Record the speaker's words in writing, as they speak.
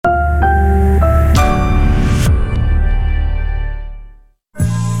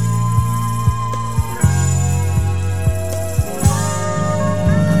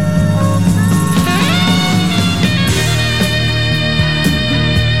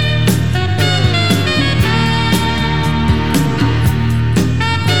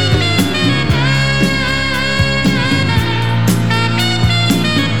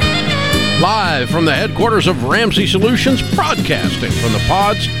Live from the headquarters of Ramsey Solutions, broadcasting from the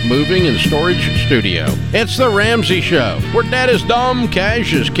Pods Moving and Storage Studio. It's The Ramsey Show, where debt is dumb,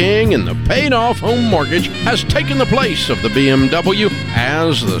 cash is king, and the paid-off home mortgage has taken the place of the BMW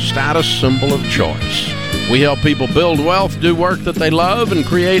as the status symbol of choice. We help people build wealth, do work that they love, and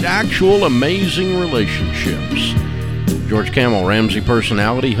create actual amazing relationships. George Camel, Ramsey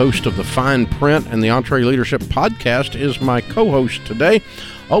personality, host of the Fine Print and the Entree Leadership podcast, is my co-host today.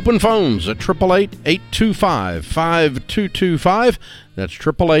 Open phones at 888-825-5225. That's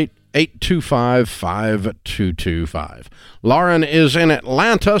 888-825-5225. Lauren is in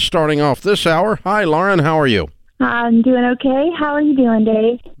Atlanta starting off this hour. Hi, Lauren. How are you? I'm doing okay. How are you doing,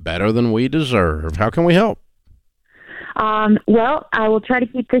 Dave? Better than we deserve. How can we help? Well, I will try to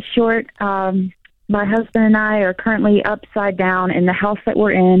keep this short. My husband and I are currently upside down in the house that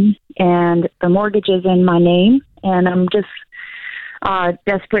we're in, and the mortgage is in my name, and I'm just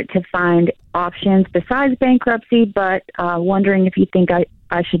desperate to find options besides bankruptcy, but wondering if you think I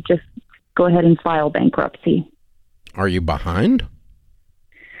should just go ahead and file bankruptcy. Are you behind?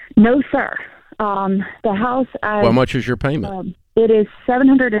 No, sir. The house... How much is your payment? It is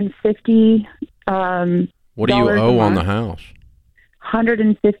 $750. What do you owe on the house?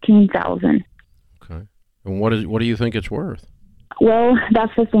 $115,000. Okay. And what do you think it's worth? Well,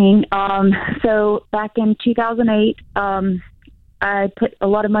 that's the thing. So back in 2008, I put a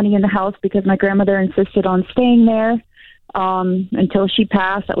lot of money in the house because my grandmother insisted on staying there until she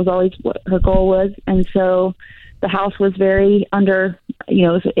passed. That was always what her goal was. And so the house was very it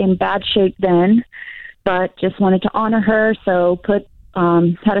was in bad shape then, but just wanted to honor her. So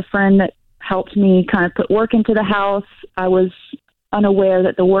had a friend that helped me kind of put work into the house. I was unaware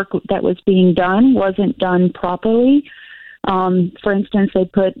that the work that was being done wasn't done properly. For instance, they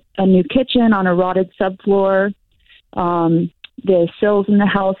put a new kitchen on a rotted subfloor. The sills in the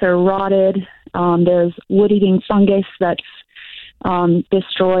house are rotted. There's wood-eating fungus that's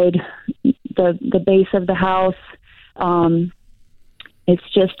destroyed the base of the house. The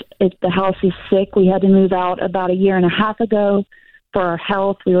house is sick. We had to move out about a year and a half ago for our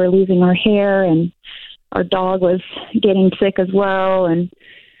health. We were losing our hair, and our dog was getting sick as well. And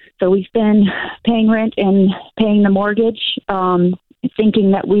so we've been paying rent and paying the mortgage,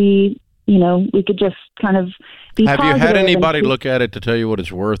 thinking that we could just kind of be Have you had anybody and look at it to tell you what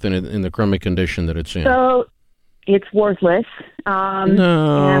it's worth in the crummy condition that it's in? So it's worthless. And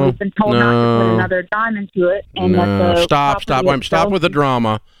we've been told not to put another dime into it. And Stop with the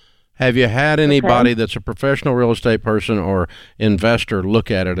drama. Have you had anybody that's a professional real estate person or investor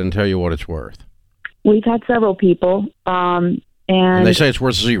look at it and tell you what it's worth? We've had several people. And they say it's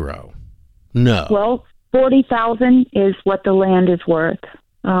worth zero. No. Well, $40,000 is what the land is worth.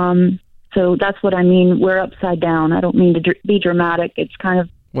 So that's what I mean. We're upside down. I don't mean to be dramatic. It's kind of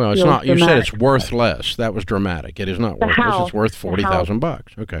it's not. You said it's worth less. That was dramatic. It is not worth less. It's worth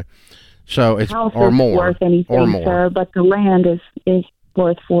 $40,000. Okay, so it's or more worth anything, or more. Sir, but the land is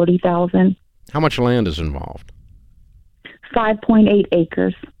worth $40,000. How much land is involved? 5.8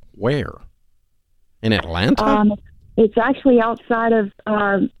 acres. Where? In Atlanta? It's actually outside of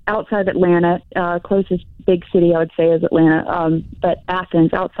Atlanta. Closest big city I would say is Atlanta, but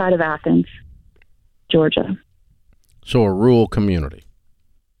Athens, outside of Athens, Georgia. So a rural community.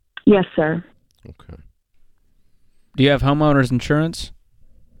 Yes, sir. Okay. Do you have homeowners insurance?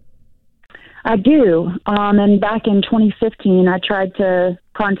 I do. And back in 2015, I tried to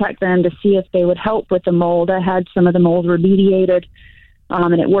contact them to see if they would help with the mold. I had some of the mold remediated,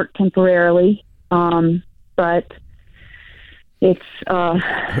 and it Who worked temporarily. But it's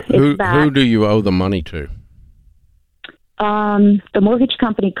back. Who do you owe the money to? The mortgage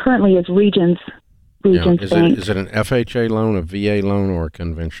company currently is Regions Bank. Is it an FHA loan, a VA loan, or a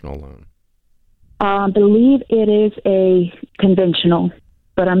conventional loan? I believe it is a conventional,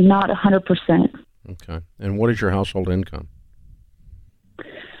 but I'm not 100%. Okay. And what is your household income?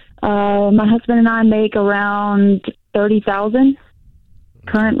 My husband and I make around $30,000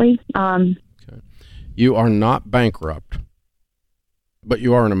 currently. Okay. You are not bankrupt, but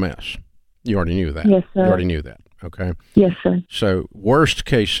you are in a mess. You already knew that. Yes, sir. You already knew that. Okay. Yes, sir. So worst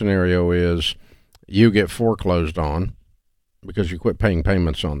case scenario is you get foreclosed on because you quit paying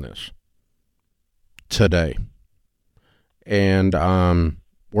payments on this today. And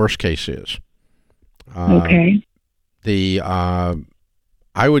worst case is okay.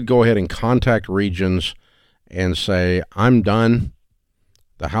 I would go ahead and contact Regions and say, I'm done.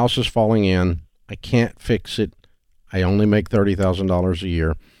 The house is falling in. I can't fix it. I only make $30,000 a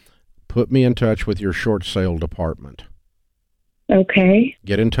year. Put me in touch with your short sale department. Okay.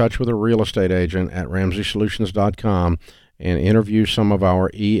 Get in touch with a real estate agent at RamseySolutions.com and interview some of our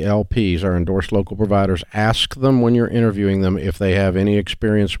ELPs, our endorsed local providers. Ask them when you're interviewing them if they have any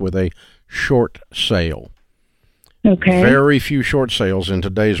experience with a short sale. Okay. Very few short sales in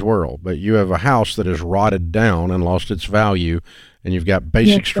today's world, but you have a house that is rotted down and lost its value, and you've got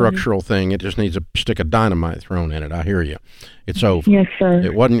basic structural thing. It just needs a stick of dynamite thrown in it. I hear you. It's over. Yes, sir.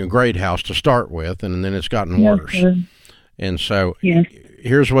 It wasn't a great house to start with, and then it's gotten worse. Sir. And so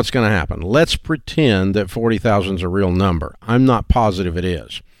here's what's going to happen. Let's pretend that 40,000 is a real number. I'm not positive it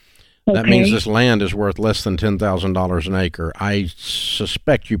is. Okay. That means this land is worth less than $10,000 an acre. I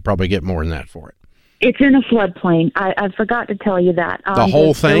suspect you probably get more than that for it. It's in a floodplain. I forgot to tell you that. The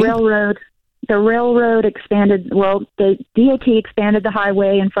whole thing? The railroad expanded. Well, the DOT expanded the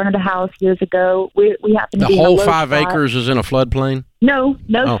highway in front of the house years ago. We happen to be the in whole a low 5 spot. acres is in a floodplain? No,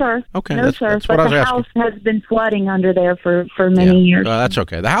 sir. Okay, no, sir. That's but what I was the asking. house has been flooding under there for many years. That's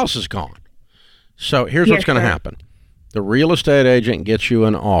okay. The house is gone. So here's what's going to happen. The real estate agent gets you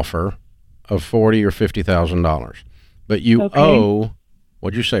an offer of $40,000 or $50,000, but you owe.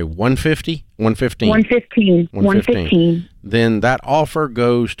 What'd you say? 150? 115? 115. Then that offer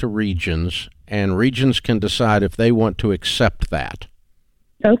goes to Regions, and Regions can decide if they want to accept that.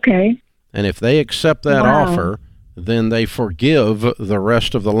 Okay. And if they accept that offer, then they forgive the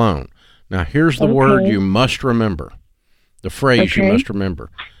rest of the loan. Now, here's the word you must remember, the phrase you must remember.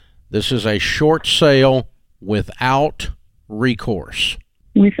 This is a short sale without recourse.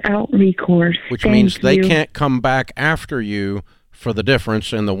 Without recourse. Which means they can't come back after you for the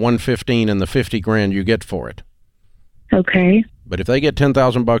difference in the 115 and the 50 grand you get for it. Okay. But if they get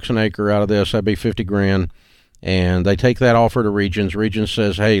 $10,000 an acre out of this, that'd be 50 grand. And they take that offer to Regions. Regions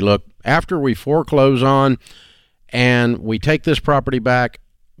says, hey, look, after we foreclose on and we take this property back,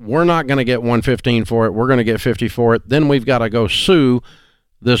 we're not going to get 115 for it. We're going to get 50 for it. Then we've got to go sue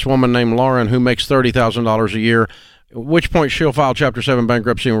this woman named Lauren who makes $30,000 a year, at which point she'll file Chapter 7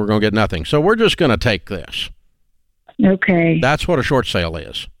 bankruptcy and we're going to get nothing. So we're just going to take this. Okay. That's what a short sale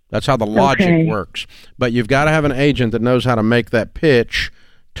is. That's how the logic works. But you've got to have an agent that knows how to make that pitch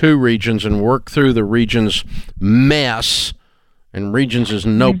to Regions and work through the Regions mess. And Regions is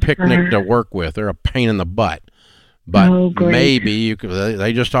no picnic to work with. They're a pain in the butt. But maybe you could,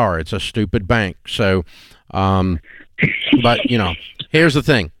 they just are. It's a stupid bank. So, but, here's the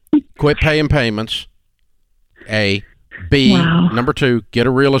thing. Quit paying payments. A. B. Number 2, get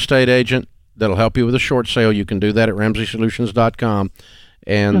a real estate agent that'll help you with a short sale. You can do that at RamseySolutions.com.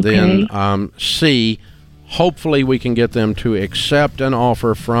 And then C, hopefully we can get them to accept an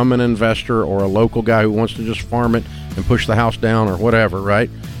offer from an investor or a local guy who wants to just farm it and push the house down or whatever, right?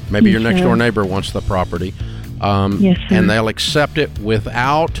 Maybe your next door neighbor wants the property. And they'll accept it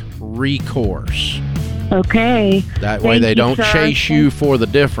without recourse. Okay. That way they don't chase you for the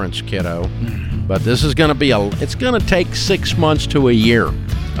difference, kiddo. But this is going to it's going to take 6 months to a year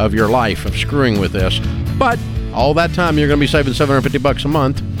of your life of screwing with this. But all that time you're going to be saving $750 a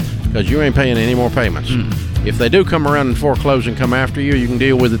month because you ain't paying any more payments. If they do come around and foreclose and come after you, you can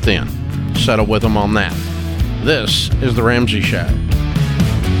deal with it then. Settle with them on that. This is The Ramsey Show.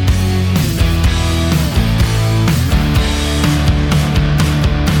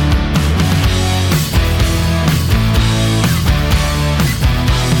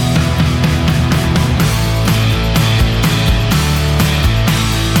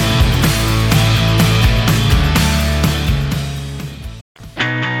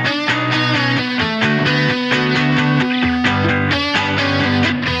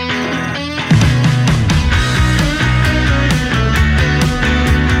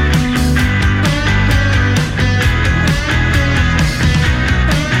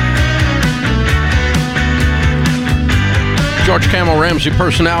 George Camel Ramsey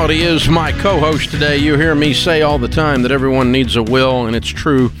Personality is my co-host today. You hear me say all the time that everyone needs a will, and it's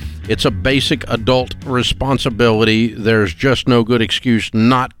true. It's a basic adult responsibility. There's just no good excuse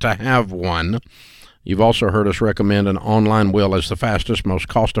not to have one. You've also heard us recommend an online will as the fastest, most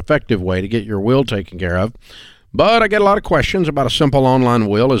cost-effective way to get your will taken care of. But I get a lot of questions about a simple online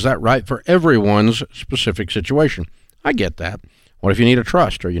will. Is that right for everyone's specific situation? I get that. What if you need a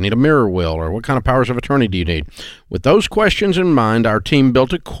trust, or you need a mirror will, or what kind of powers of attorney do you need? With those questions in mind, our team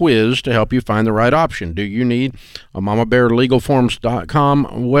built a quiz to help you find the right option. Do you need a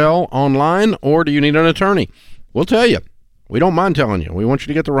MamaBearLegalForms.com will online, or do you need an attorney? We'll tell you. We don't mind telling you. We want you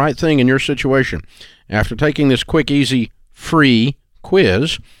to get the right thing in your situation. After taking this quick, easy, free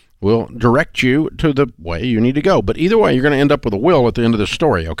quiz, we'll direct you to the way you need to go. But either way, you're going to end up with a will at the end of this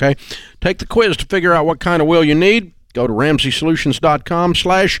story, okay? Take the quiz to figure out what kind of will you need. Go to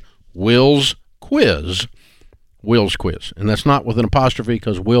RamseySolutions.com/willsquiz. Will's quiz. And that's not with an apostrophe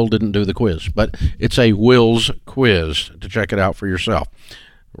because Will didn't do the quiz, but it's a Will's quiz to check it out for yourself.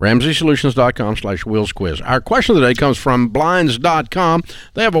 RamseySolutions.com/Will's quiz. Our question of the day comes from Blinds.com.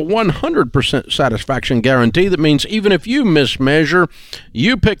 They have a 100% satisfaction guarantee. That means even if you mismeasure,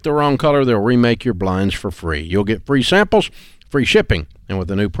 you pick the wrong color, they'll remake your blinds for free. You'll get free samples, free shipping, and with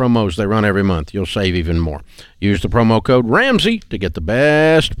the new promos they run every month, you'll save even more. Use the promo code Ramsey to get the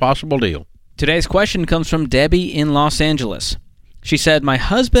best possible deal. Today's question comes from Debbie in Los Angeles. She said, my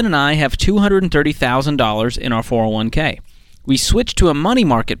husband and I have $230,000 in our 401k. We switched to a money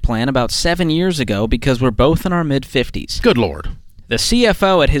market plan about 7 years ago because we're both in our mid-50s. Good Lord. The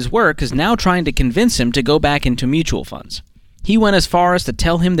CFO at his work is now trying to convince him to go back into mutual funds. He went as far as to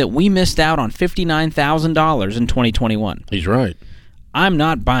tell him that we missed out on $59,000 in 2021. He's right. I'm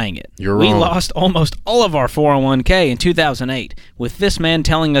not buying it. You're wrong. We lost almost all of our 401k in 2008, with this man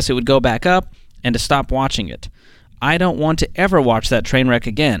telling us it would go back up and to stop watching it. I don't want to ever watch that train wreck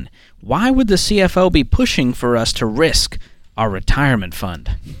again. Why would the CFO be pushing for us to risk our retirement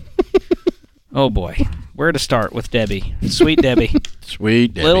fund? Oh boy, where to start with Debbie? Sweet Debbie.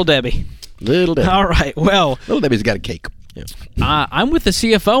 Sweet Debbie. Little Debbie. Little Debbie. All right, well. Little Debbie's got a cake. Yeah. I'm with the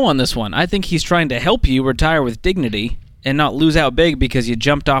CFO on this one. I think he's trying to help you retire with dignity and not lose out big because you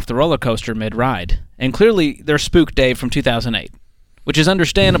jumped off the roller coaster mid-ride. And clearly, they're spooked Dave from 2008, which is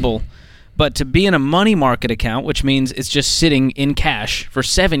understandable. But to be in a money market account, which means it's just sitting in cash for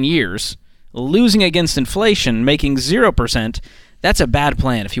 7 years, losing against inflation, making 0%, that's a bad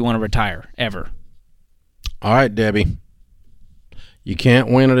plan if you want to retire, ever. All right, Debbie. You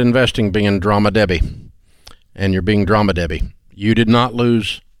can't win at investing being Drama Debbie. And you're being Drama Debbie. You did not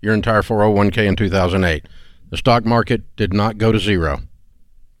lose your entire 401k in 2008. The stock market did not go to zero.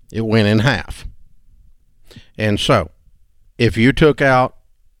 It went in half. And so, if you had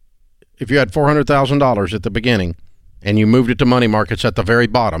 $400,000 at the beginning, and you moved it to money markets at the very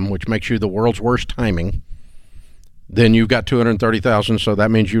bottom, which makes you the world's worst timing, then you've got $230,000, so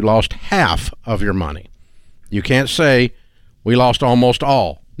that means you lost half of your money. You can't say, we lost almost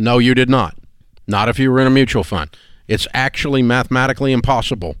all. No, you did not. Not if you were in a mutual fund. It's actually mathematically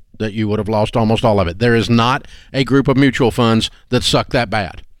impossible that you would have lost almost all of it. There is not a group of mutual funds that suck that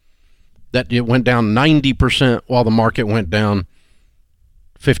bad. That it went down 90% while the market went down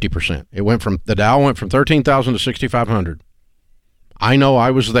 50%. The Dow went from 13,000 to 6,500. I know, I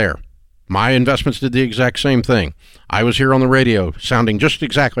was there. My investments did the exact same thing. I was here on the radio sounding just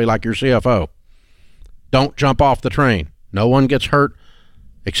exactly like your CFO. Don't jump off the train. No one gets hurt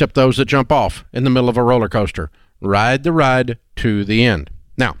except those that jump off in the middle of a roller coaster. Ride the ride to the end.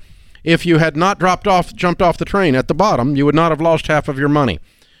 Now, if you had not jumped off the train at the bottom, you would not have lost half of your money,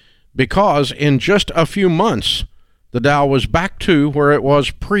 because in just a few months, the Dow was back to where it was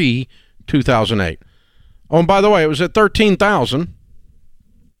pre-2008. Oh, and by the way, it was at 13,000.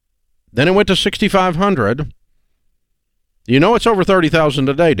 Then it went to 6,500. You know it's over 30,000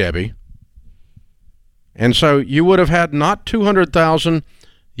 today, Debbie. And so you would have had not 200,000,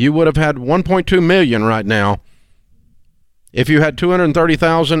 you would have had 1.2 million right now. If you had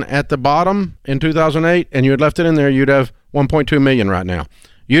 230,000 at the bottom in 2008 and you had left it in there, you'd have 1.2 million right now.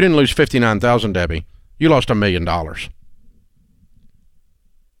 You didn't lose 59,000, Debbie. You lost $1 million.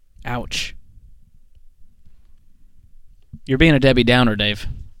 Ouch. You're being a Debbie Downer, Dave.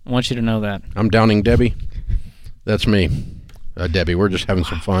 I want you to know that. I'm downing Debbie. That's me. Debbie, we're just having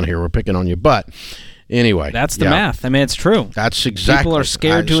some fun here. We're picking on you. But anyway. That's the math. I mean, it's true. That's exactly. People are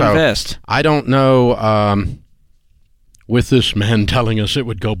scared to invest. I don't know, with this man telling us it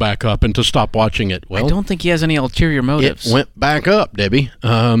would go back up and to stop watching it. Well, I don't think he has any ulterior motives. It went back up, Debbie.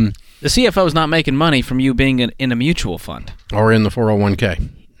 The CFO is not making money from you being in a mutual fund. Or in the 401k.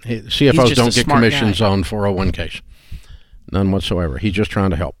 CFOs don't get commissions on 401ks. None whatsoever. He's just trying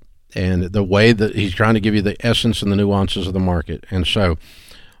to help. And the way that he's trying to give you the essence and the nuances of the market. And so,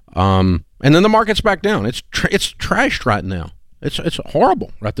 and then the market's back down. It's trashed right now. It's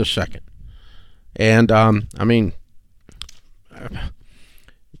horrible right this second. And, I mean,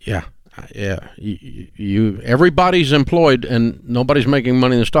 yeah. Everybody's employed and nobody's making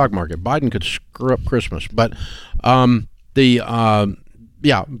money in the stock market. Biden could screw up Christmas, but but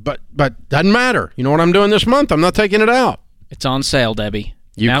doesn't matter. You know what I'm doing this month? I'm not taking it out. It's on sale, Debbie.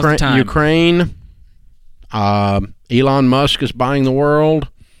 Now's the time. Ukraine. Elon Musk is buying the world.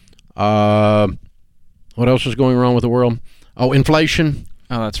 What else is going wrong with the world? Oh, inflation.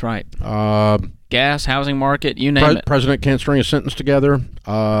 Oh, that's right. Gas, housing market, you name it. President can't string a sentence together.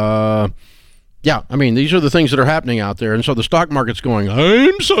 Yeah, I mean, these are the things that are happening out there. And so the stock market's going,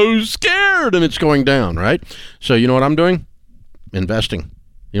 I'm so scared, and it's going down, right? So you know what I'm doing? Investing.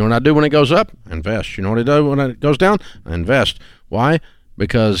 You know what I do when it goes up? I invest. You know what I do when it goes down? I invest. Why?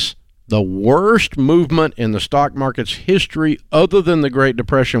 Because the worst movement in the stock market's history other than the Great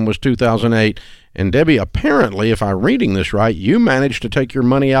Depression was 2008. And Debbie, apparently, if I'm reading this right, you managed to take your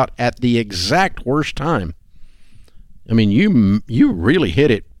money out at the exact worst time. I mean, you really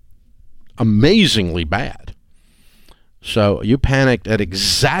hit it amazingly bad. So you panicked at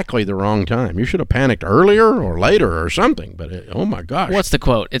exactly the wrong time. You should have panicked earlier or later or something. But oh my gosh. What's the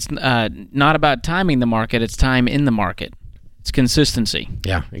quote? It's not about timing the market, it's time in the market. It's consistency.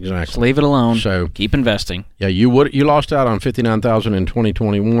 Yeah, exactly. Just leave it alone. So keep investing. Yeah, you lost out on $59,000 in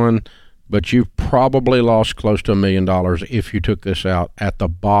 2021, but you probably lost close to $1 million if you took this out at the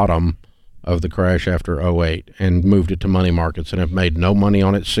bottom of the crash after '08 and moved it to money markets and have made no money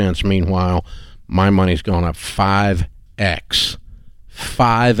on it since. Meanwhile, my money's gone up 5x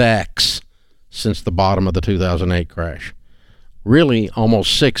since the bottom of the 2008 crash. Really,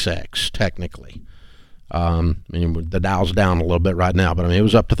 almost 6x technically. The Dow's down a little bit right now, but I mean it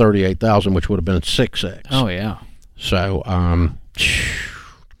was up to 38,000, which would have been 6x. Oh yeah. So,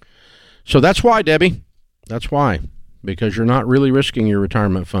 so that's why, Debbie. That's why, because you're not really risking your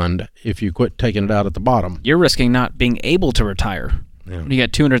retirement fund if you quit taking it out at the bottom. You're risking not being able to retire. Yeah. You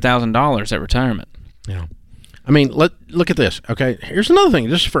got $200,000 at retirement. Yeah. I mean, look at this. Okay, here's another thing.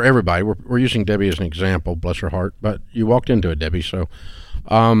 This is for everybody. We're using Debbie as an example, bless her heart. But you walked into it, Debbie. So,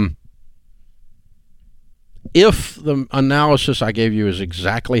 if the analysis I gave you is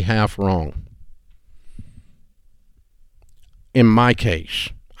exactly half wrong, in my case,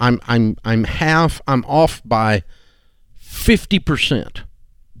 I'm off by 50%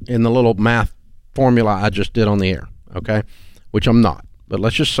 in the little math formula I just did on the air. Okay, which I'm not. But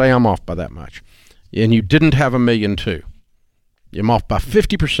let's just say I'm off by that much. And you didn't have $1.2 million. I'm off by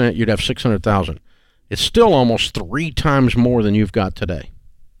 50%. You'd have 600,000. It's still almost 3 times more than you've got today.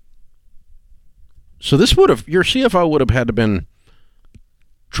 So your CFO would have had to been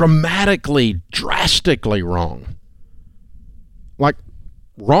drastically wrong. Like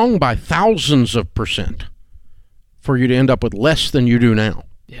wrong by thousands of percent for you to end up with less than you do now.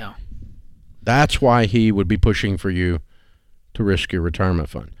 Yeah. That's why he would be pushing for you to risk your retirement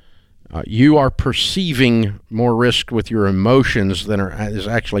fund. You are perceiving more risk with your emotions than is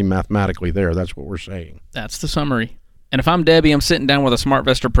actually mathematically there. That's what we're saying. That's the summary. And if I'm Debbie, I'm sitting down with a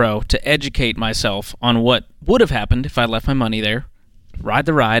SmartVestor Pro to educate myself on what would have happened if I left my money there, ride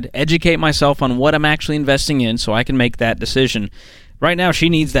the ride, educate myself on what I'm actually investing in so I can make that decision. Right now, she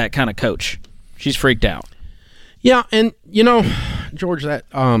needs that kind of coach. She's freaked out. Yeah, and, you know, George, that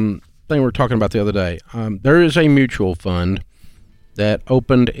thing we were talking about the other day, there is a mutual fund that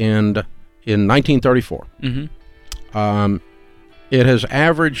opened in 1934. Mm-hmm. It has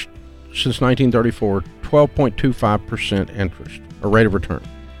averaged, since 1934, 12.25% interest, or rate of return.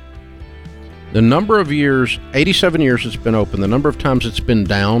 The number of years, 87 years it's been open, the number of times it's been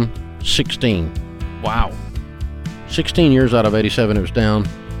down, 16. Wow. 16 years out of 87 it was down.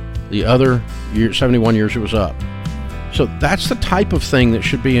 The other 71 years it was up. So that's the type of thing that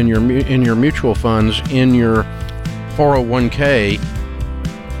should be in your mutual funds, in your 401k,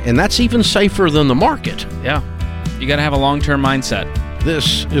 and that's even safer than the market. Yeah. You got to have a long-term mindset.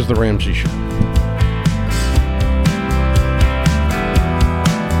 This is The Ramsey Show.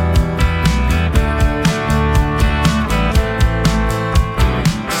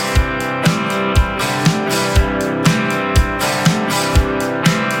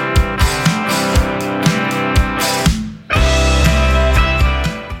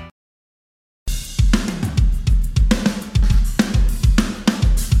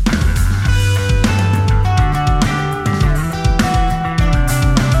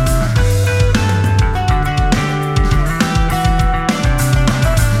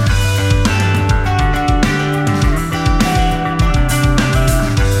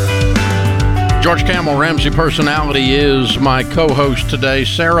 George Camel, Ramsey Personality, is my co-host today.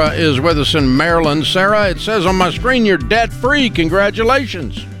 Sarah is with us in Maryland. Sarah, it says on my screen you're debt-free.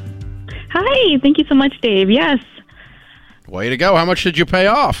 Congratulations. Hi. Thank you so much, Dave. Yes. Way to go. How much did you pay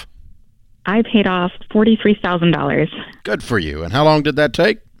off? I paid off $43,000. Good for you. And how long did that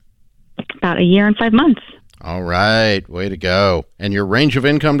take? About a year and 5 months. All right. Way to go. And your range of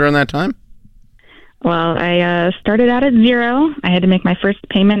income during that time? Well, I started out at zero. I had to make my first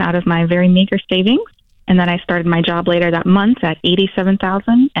payment out of my very meager savings. And then I started my job later that month at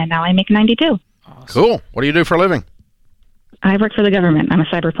 $87,000, and now I make $92,000. Awesome. Cool. What do you do for a living? I work for the government. I'm a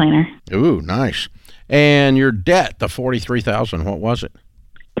cyber planner. Ooh, nice. And your debt, the $43,000, what was it?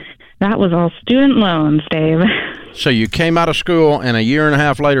 That was all student loans, Dave. So you came out of school and a year and a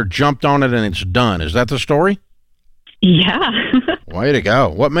half later jumped on it and it's done. Is that the story? Yeah. Way to go.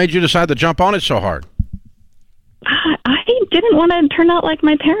 What made you decide to jump on it so hard? I didn't want to turn out like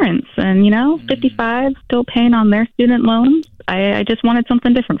my parents. And, 55, still paying on their student loans. I just wanted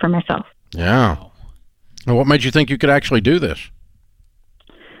something different for myself. Yeah. Well, what made you think you could actually do this?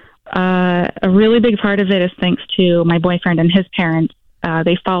 A really big part of it is thanks to my boyfriend and his parents.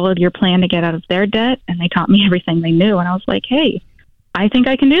 They followed your plan to get out of their debt, and they taught me everything they knew. And I was like, hey, I think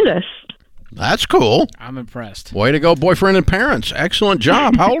I can do this. That's cool. I'm impressed. Way to go, boyfriend and parents. Excellent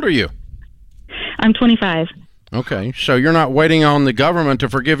job. How old are you? I'm 25. Okay, so you're not waiting on the government to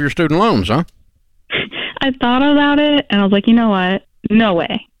forgive your student loans, huh? I thought about it, and I was like, you know what? No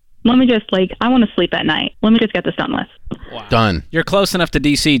way. Let me just, I want to sleep at night. Let me just get this done with. Wow. Done. You're close enough to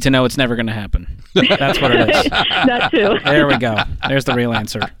D.C. to know it's never going to happen. That's what it is. That too. There we go. There's the real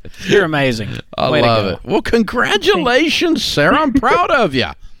answer. You're amazing. I Way love to go. it. Well, congratulations, Sarah. I'm proud of you.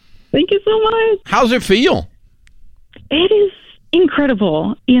 Thank you so much. How's it feel? It is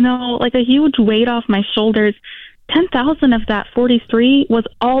incredible. Like a huge weight off my shoulders. 10,000 of that 43 was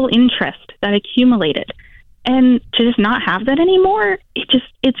all interest that accumulated. And to just not have that anymore,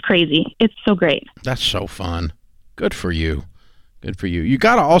 it's crazy. It's so great. That's so fun. Good for you. Good for you. You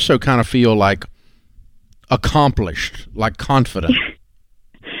got to also kind of feel like accomplished, like confident.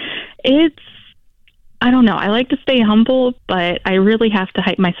 I don't know. I like to stay humble, but I really have to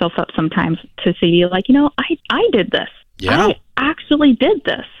hype myself up sometimes to see, I did this. Yeah. I actually did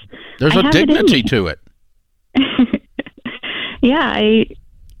this. There's a dignity to it. Yeah,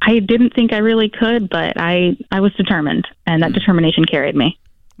 I didn't think I really could, but I was determined, and that determination carried me.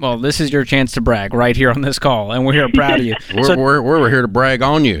 Well, this is your chance to brag right here on this call, and we're proud of you. We're here to brag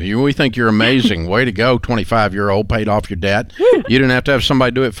on you. We think you're amazing. Way to go, 25-year-old, paid off your debt. You didn't have to have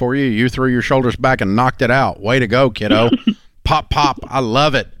somebody do it for you. You threw your shoulders back and knocked it out. Way to go, kiddo. Pop, pop. I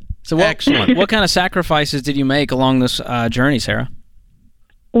love it. So excellent. What kind of sacrifices did you make along this journey, Sarah?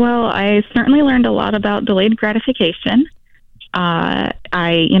 Well, I certainly learned a lot about delayed gratification. I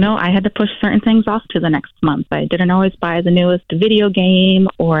had to push certain things off to the next month. I didn't always buy the newest video game,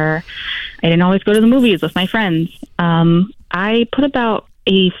 or I didn't always go to the movies with my friends. I put about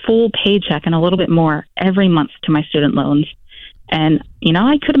a full paycheck and a little bit more every month to my student loans. And,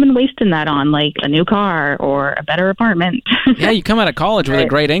 I could have been wasting that on like a new car or a better apartment. Yeah, you come out of college with a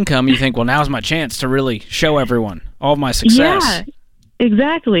great income. You think, well, now's my chance to really show everyone all of my success. Yeah.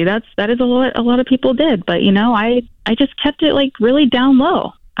 Exactly. That is a lot of people did, but I just kept it really down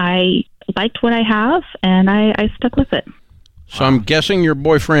low. I liked what I have, and I stuck with it. So I'm guessing your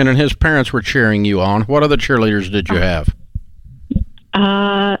boyfriend and his parents were cheering you on. What other cheerleaders did you have?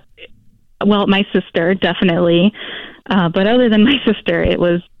 Well, my sister definitely, but other than my sister, it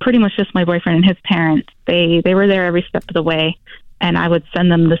was pretty much just my boyfriend and his parents. They were there every step of the way. And I would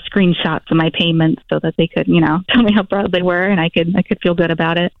send them the screenshots of my payments so that they could, tell me how proud they were, and I could feel good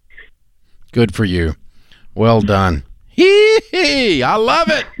about it. Good for you. Well done. Hee-hee! I love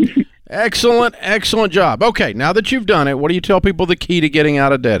it. Excellent, excellent job. Okay, now that you've done it, what do you tell people the key to getting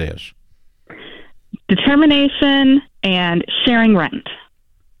out of debt is? Determination and sharing rent.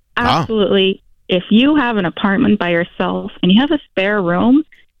 Absolutely. If you have an apartment by yourself and you have a spare room,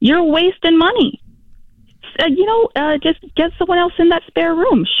 you're wasting money. Just get someone else in that spare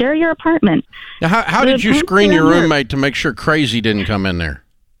room. Share your apartment. Now, how did you screen your roommate to make sure crazy didn't come in there?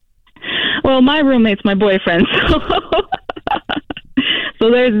 Well, my roommate's my boyfriend, so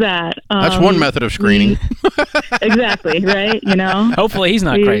there's that. That's one method of screening. Exactly, right? Hopefully he's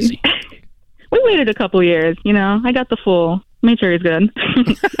not crazy. We waited a couple years, I got the full. Made sure he's good.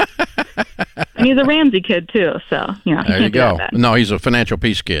 And he's a Ramsey kid, too, so, There you go. No, he's a financial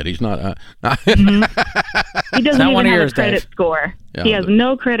peace kid. He's not... He doesn't even have a credit score. Yeah, he has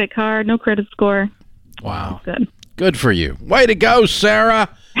no credit card, no credit score. Wow. Good. Good for you. Way to go, Sarah.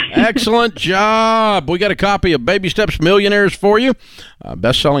 Excellent job. We got a copy of Baby Steps Millionaires for you, a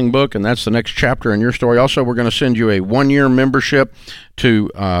best-selling book, and that's the next chapter in your story. Also, we're going to send you a one-year membership to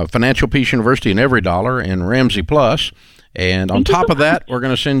Financial Peace University in EveryDollar and Ramsey Plus. And on top of that, we're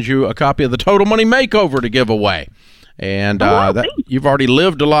going to send you a copy of the Total Money Makeover to give away. And you've already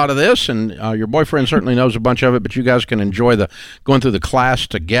lived a lot of this, and your boyfriend certainly knows a bunch of it, but you guys can enjoy going through the class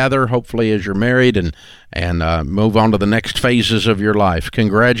together, hopefully as you're married, and move on to the next phases of your life.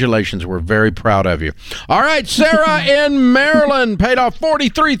 Congratulations. We're very proud of you. All right, Sarah in Maryland paid off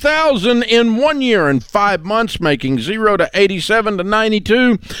 $43,000 in 1 year and 5 months, making 0 to 87 to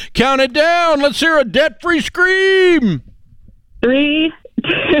 92. Count it down. Let's hear a debt-free scream. 3,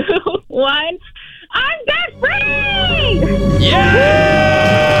 2, 1. I'm debt free! Yeah!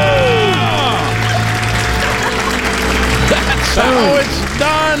 That's how it's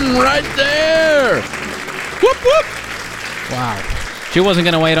done right there. Whoop, whoop. Wow. She wasn't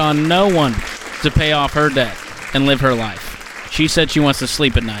going to wait on no one to pay off her debt and live her life. She said she wants to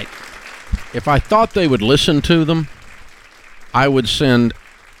sleep at night. If I thought they would listen to them, I would send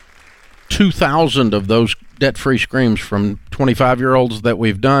 2,000 of those debt-free screams from 25-year-olds that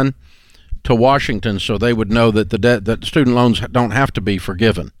we've done to Washington so they would know that that student loans don't have to be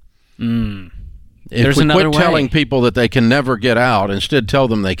forgiven. There's If we another quit way. telling people that they can never get out, instead tell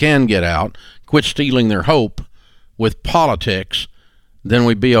them they can get out, quit stealing their hope with politics, then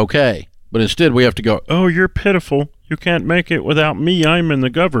we'd be okay. But instead we have to go, oh, you're pitiful. You can't make it without me. I'm in the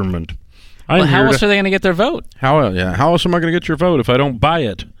government. Well, how else are they going to get their vote? How else am I going to get your vote if I don't buy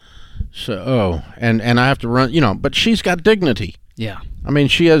it? So, and I have to run, but she's got dignity. Yeah. I mean,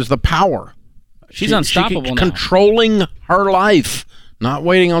 she has the power. She's unstoppable now. Controlling her life, not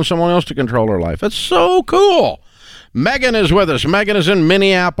waiting on someone else to control her life. That's so cool. Megan is with us. Megan is in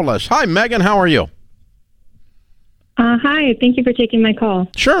Minneapolis. Hi, Megan. How are you? Hi. Thank you for taking my call.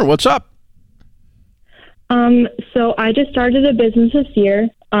 Sure. What's up? So I just started a business this year.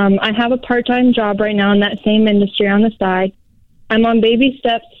 I have a part-time job right now in that same industry on the side. I'm on baby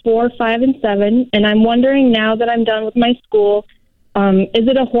steps 4, 5, and 7, and I'm wondering now that I'm done with my school, is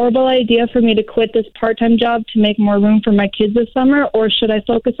it a horrible idea for me to quit this part-time job to make more room for my kids this summer, or should I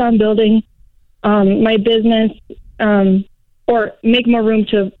focus on building my business or make more room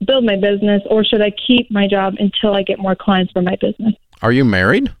to build my business, or should I keep my job until I get more clients for my business? Are you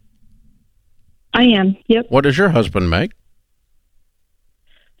married? I am, yep. What does your husband make?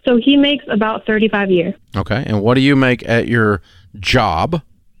 So he makes about $35 a year. Okay. And what do you make at your job?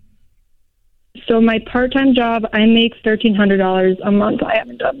 So my part-time job, I make $1,300 a month. I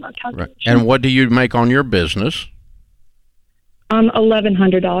haven't done my calculation. Right. And what do you make on your business?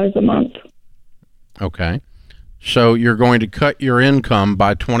 $1,100 a month. Okay. So you're going to cut your income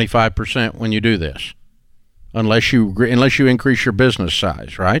by 25% when you do this, unless you increase your business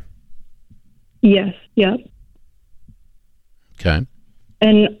size, right? Yes, yep. Okay.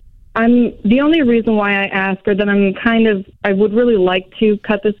 And the only reason why I ask, or that I would really like to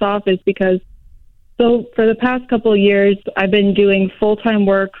cut this off, is because so for the past couple of years, I've been doing full-time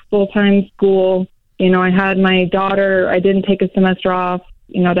work, full-time school. I had my daughter. I didn't take a semester off,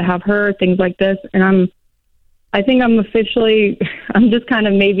 to have her, things like this. And I think I'm just kind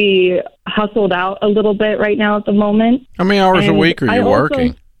of maybe hustled out a little bit right now at the moment. How many hours a week are you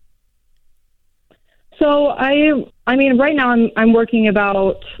working? So I mean, right now I'm working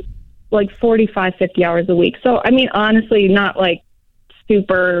about like 45, 50 hours a week. So, I mean, honestly, not like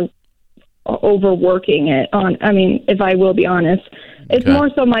super overworking it if I will be honest. It's more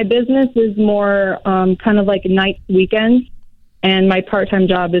so my business is more kind of like nights, weekends, and my part-time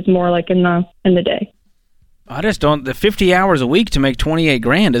job is more like in the day. I just don't. The 50 hours a week to make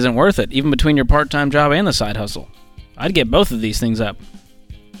 $28,000 isn't worth it, even between your part-time job and the side hustle. I'd get both of these things up.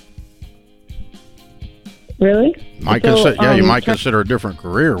 Really? You might consider a different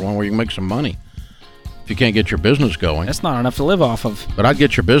career, one where you can make some money if you can't get your business going. That's not enough to live off of. But I'd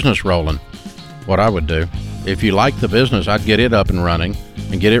get your business rolling. What I would do, if you like the business, I'd get it up and running,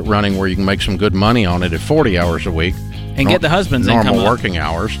 and get it running where you can make some good money on it at 40 hours a week. And get the husband's income normal up. working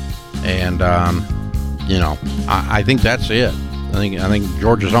hours. And, I think that's it. I think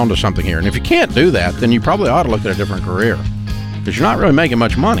George is onto something here. And if you can't do that, then you probably ought to look at a different career, because you're not really making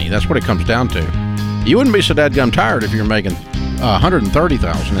much money. That's what it comes down to. You wouldn't be so dadgum tired if you're making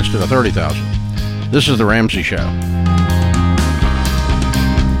 $130,000 instead of $30,000. This is the Ramsey Show.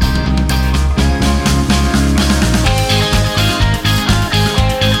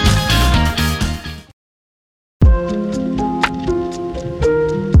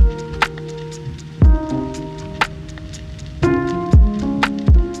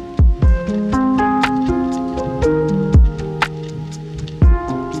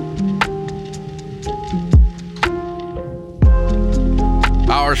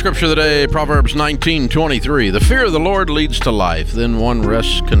 Our scripture of the day, Proverbs 19:23. The fear of the Lord leads to life, then one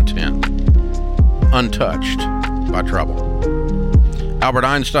rests content, untouched by trouble. Albert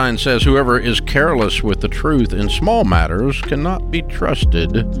Einstein says, whoever is careless with the truth in small matters cannot be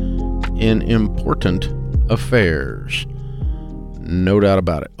trusted in important affairs. No doubt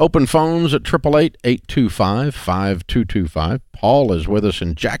about it. Open phones at 888-825-5225. Paul is with us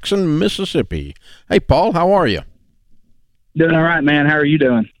in Jackson, Mississippi. Hey, Paul, how are you? Doing all right, man. How are you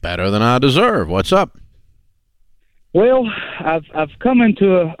doing? Better than I deserve. What's up? Well, I've come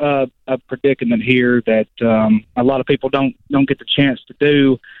into a predicament here that a lot of people don't get the chance to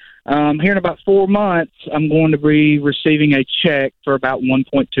do. Here in about 4 months, I'm going to be receiving a check for about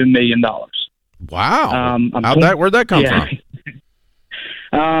 $1.2 million. Wow. Where'd that come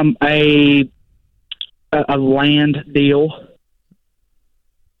from? a land deal.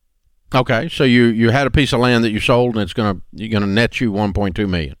 Okay, so you had a piece of land that you sold, and you're gonna net you $1.2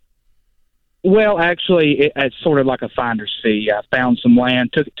 million. Well, actually, it's sort of like a finder's fee. I found some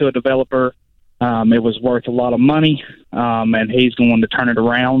land, took it to a developer. It was worth a lot of money, and he's going to turn it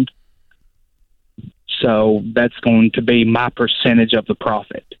around. So that's going to be my percentage of the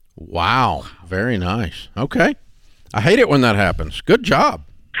profit. Wow, very nice. Okay, I hate it when that happens. Good job.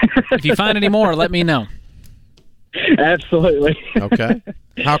 If you find any more, let me know. Absolutely. Okay.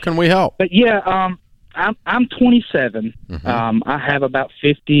 How can we help? But yeah, I'm 27. Mm-hmm. I have about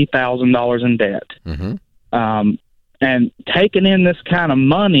 $50,000 in debt. Mm-hmm. And taking in this kind of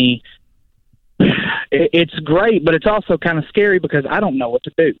money, it's great, but it's also kind of scary because I don't know what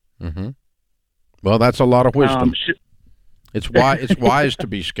to do. Mm-hmm. Well, that's a lot of wisdom. It's wise to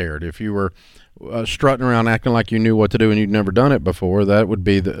be scared. If you were strutting around acting like you knew what to do and you'd never done it before, that would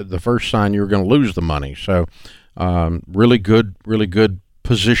be the first sign you were going to lose the money. So really good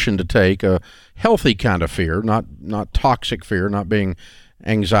position to take, a healthy kind of fear, not toxic fear, not being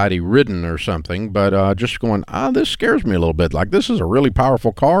anxiety ridden or something, but just going, this scares me a little bit. Like, this is a really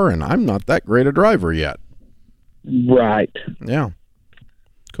powerful car and I'm not that great a driver yet. Right. Yeah.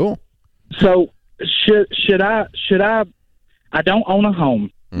 Cool. So should I don't own a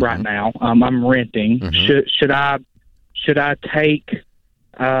home mm-hmm. right now. I'm renting. Mm-hmm. Should I take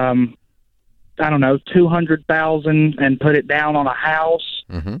I don't know, $200,000 and put it down on a house,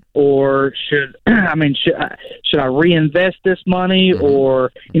 mm-hmm. or should I reinvest this money, mm-hmm.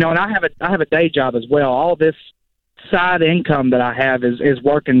 or and I have a day job as well. All this side income that I have is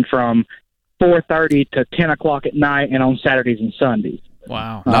working from 4:30 to 10 o'clock at night and on Saturdays and Sundays.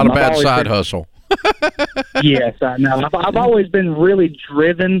 Wow, not a bad side hustle. Yes, I know. I've always been really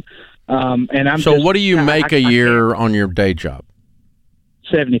driven, and I'm. So, what do you make a year on your day job?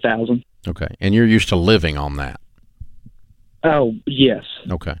 $70,000. Okay, and you're used to living on that. Oh, yes.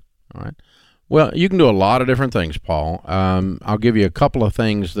 Okay, all right. Well, you can do a lot of different things, Paul. I'll give you a couple of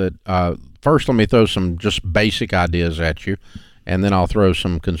things that. First, let me throw some just basic ideas at you, and then I'll throw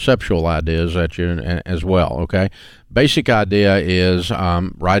some conceptual ideas at you as well. Okay, basic idea is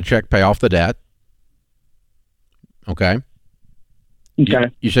write a check, pay off the debt. Okay.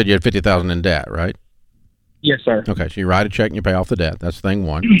 Okay. You said you had $50,000 in debt, right? Yes, sir. Okay, so you write a check and you pay off the debt. That's thing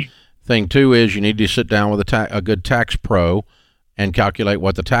one. Thing two is you need to sit down with a good tax pro and calculate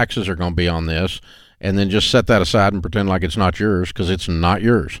what the taxes are going to be on this, and then just set that aside and pretend like it's not yours, because it's not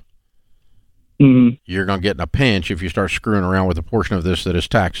yours. Mm-hmm. You're going to get in a pinch if you start screwing around with a portion of this that is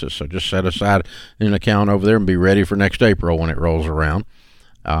taxes. So just set aside an account over there and be ready for next April when it rolls around.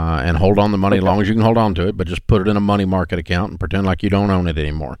 And hold on the money as long as you can hold on to it, but just put it in a money market account and pretend like you don't own it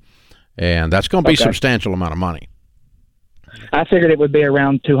anymore. And that's going to be a substantial amount of money. I figured it would be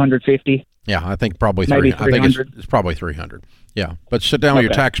around $250. Yeah, I think probably maybe 300. I think it's probably $300. Yeah, but sit down with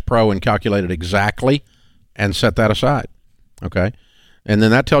your tax pro and calculate it exactly, and set that aside. Okay, and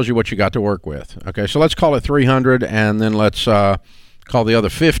then that tells you what you got to work with. Okay, so let's call it $300, and then let's call the other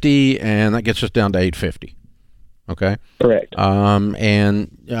 $50, and that gets us down to $850. Okay, correct.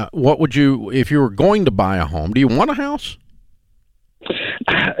 And what would you, if you were going to buy a home? Do you want a house?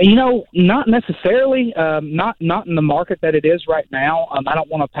 Not necessarily. Not in the market that it is right now. I don't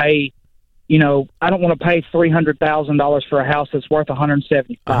want to pay. I don't want to pay $300,000 for a house that's worth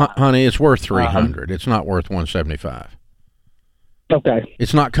 $175,000. Honey, it's worth $300,000. It's not worth $175,000. Okay.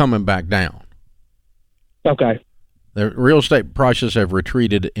 It's not coming back down. Okay. The real estate prices have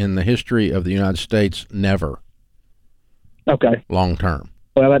retreated in the history of the United States never. Okay. Long term.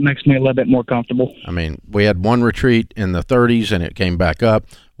 Well, that makes me a little bit more comfortable. I mean, we had one retreat in the 30s and it came back up.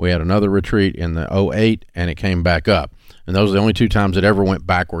 We had another retreat in the 08 and it came back up. And those are the only two times it ever went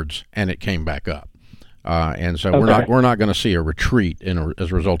backwards and it came back up. And so we're not going to see a retreat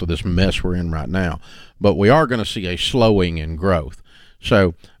as a result of this mess we're in right now. But we are going to see a slowing in growth.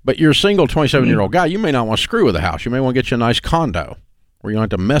 So, but you're a single 27-year-old guy. You may not want to screw with a house. You may want to get you a nice condo where you don't have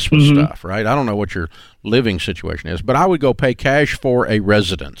to mess with stuff, right? I don't know what your living situation is, but I would go pay cash for a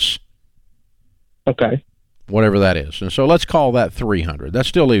residence. Okay. Whatever that is. And so let's call that $300. That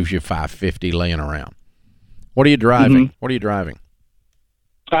still leaves you $550 laying around. What are you driving? What are you driving?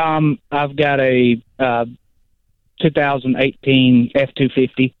 I've got a 2018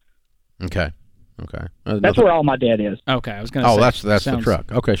 F-250. Okay. That's where all my debt is. Okay, I was going to say. Oh, that's the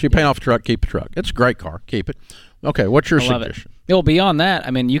truck. Okay, so you're paying off the truck, keep the truck. It's a great car. Keep it. Okay, what's your suggestion? Well, beyond that,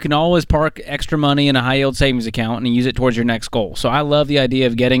 I mean, you can always park extra money in a high-yield savings account and use it towards your next goal. So I love the idea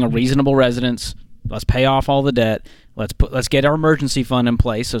of getting a reasonable residence. Let's pay off all the debt. Let's get our emergency fund in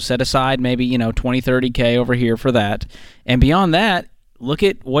place. So set aside maybe, $20, $30K over here for that. And beyond that, look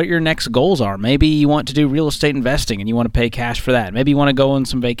at what your next goals are. Maybe you want to do real estate investing and you want to pay cash for that. Maybe you want to go on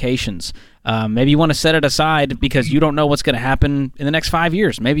some vacations. Maybe you want to set it aside because you don't know what's going to happen in the next 5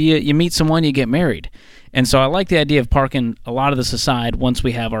 years. Maybe you meet someone, you get married. And so I like the idea of parking a lot of this aside once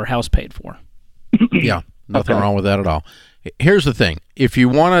we have our house paid for. Yeah, nothing wrong with that at all. Here's the thing. If you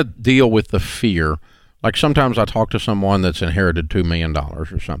want to deal with the fear, like sometimes I talk to someone that's inherited $2 million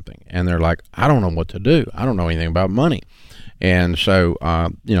or something, and they're like, I don't know what to do. I don't know anything about money. And so,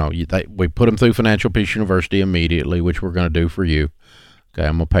 we put them through Financial Peace University immediately, which we're going to do for you. Okay,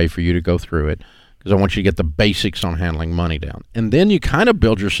 I'm going to pay for you to go through it because I want you to get the basics on handling money down. And then you kind of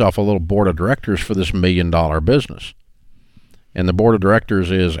build yourself a little board of directors for this $1 million business. And the board of directors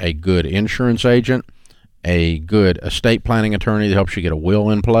is a good insurance agent, a good estate planning attorney that helps you get a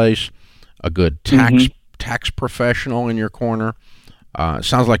will in place, a good tax professional in your corner. It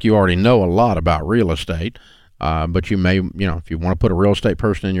sounds like you already know a lot about real estate. But you may, if you want to put a real estate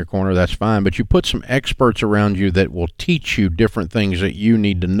person in your corner, that's fine. But you put some experts around you that will teach you different things that you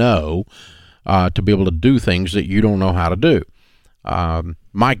need to know to be able to do things that you don't know how to do.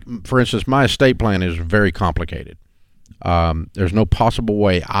 For instance, my estate plan is very complicated. There's no possible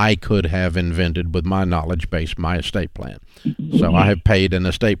way I could have invented with my knowledge base my estate plan. So I have paid an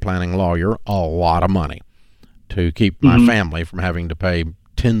estate planning lawyer a lot of money to keep my family from having to pay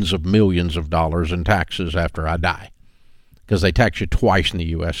tens of millions of dollars in taxes after I die, because they tax you twice in the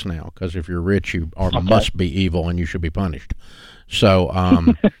U.S. now, because if you're rich, you must be evil and you should be punished. So,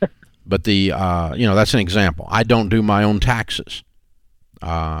 but that's an example. I don't do my own taxes,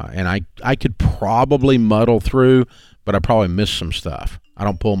 and I could probably muddle through, but I probably miss some stuff. I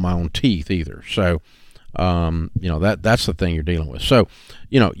don't pull my own teeth either. So, that's the thing you're dealing with. So,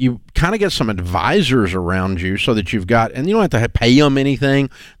 you kind of get some advisors around you so that you've got, and you don't have to pay them anything.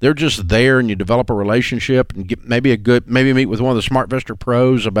 They're just there, and you develop a relationship and maybe meet with one of the SmartVestor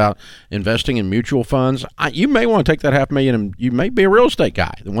pros about investing in mutual funds. You may want to take that $500,000 and you may be a real estate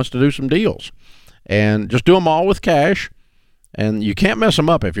guy that wants to do some deals, and just do them all with cash. And you can't mess them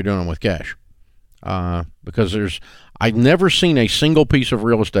up if you're doing them with cash, because I've never seen a single piece of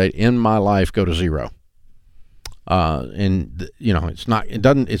real estate in my life go to zero. It's not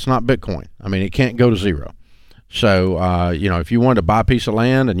Bitcoin. I mean, it can't go to zero. So, if you wanted to buy a piece of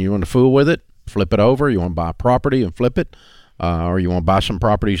land and you want to fool with it, flip it over. You want to buy a property and flip it, or you want to buy some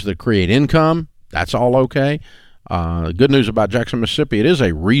properties that create income, that's all okay. The good news about Jackson, Mississippi, it is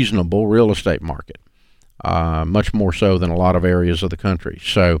a reasonable real estate market, much more so than a lot of areas of the country.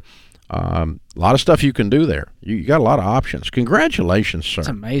 So, a lot of stuff you can do there. You got a lot of options. Congratulations, sir. That's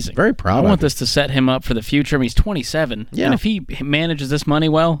amazing. Very proud of you. I want this to set him up for the future. I mean, he's 27. Yeah. And if he manages this money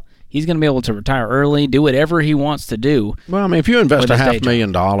well, he's going to be able to retire early, do whatever he wants to do. Well, I mean, if you invest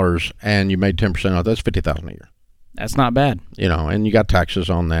 $500,000 and you made 10% off, that's $50,000 a year. That's not bad. And you got taxes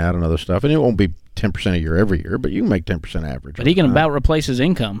on that and other stuff. And it won't be 10% a year every year, but you can make 10% average. But he can about replace his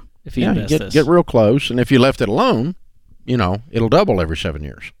income if he invests this. Get real close. And if you left it alone, it'll double every 7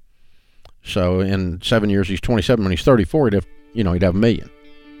 years. So in 7 years, he's 27. When he's 34, he'd have $1 million.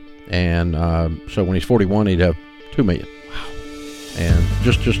 And so when he's 41, he'd have $2 million. Wow! And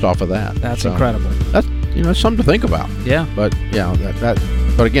just off of that, that's incredible. That's something to think about. Yeah. But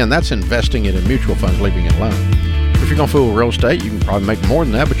but again, that's investing it in mutual funds, leaving it alone. If you're gonna fool with real estate, you can probably make more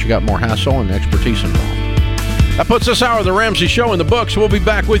than that, but you got more hassle and expertise involved. That puts this hour of The Ramsey Show in the books. We'll be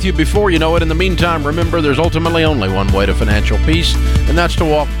back with you before you know it. In the meantime, remember, there's ultimately only one way to financial peace, and that's to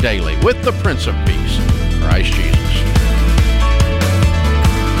walk daily with the Prince of Peace, Christ Jesus.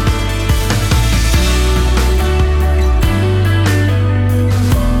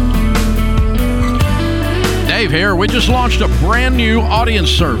 Dave here. We just launched a brand new audience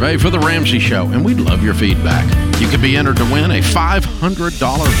survey for The Ramsey Show, and we'd love your feedback. You could be entered to win a $500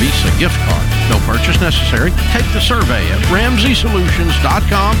 Visa gift card. No purchase necessary. Take the survey at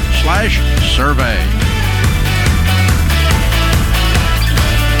RamseySolutions.com/survey.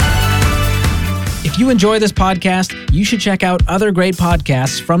 If you enjoy this podcast, you should check out other great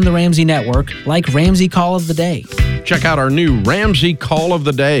podcasts from the Ramsey Network, like Ramsey Call of the Day. Check out our new Ramsey Call of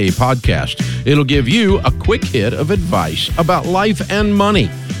the Day podcast. It'll give you a quick hit of advice about life and money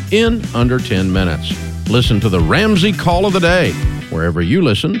in under 10 minutes. Listen to the Ramsey Call of the Day wherever you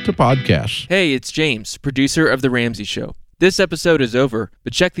listen to podcasts. Hey, it's James, producer of The Ramsey Show. This episode is over,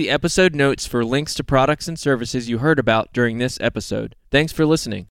 but check the episode notes for links to products and services you heard about during this episode. Thanks for listening.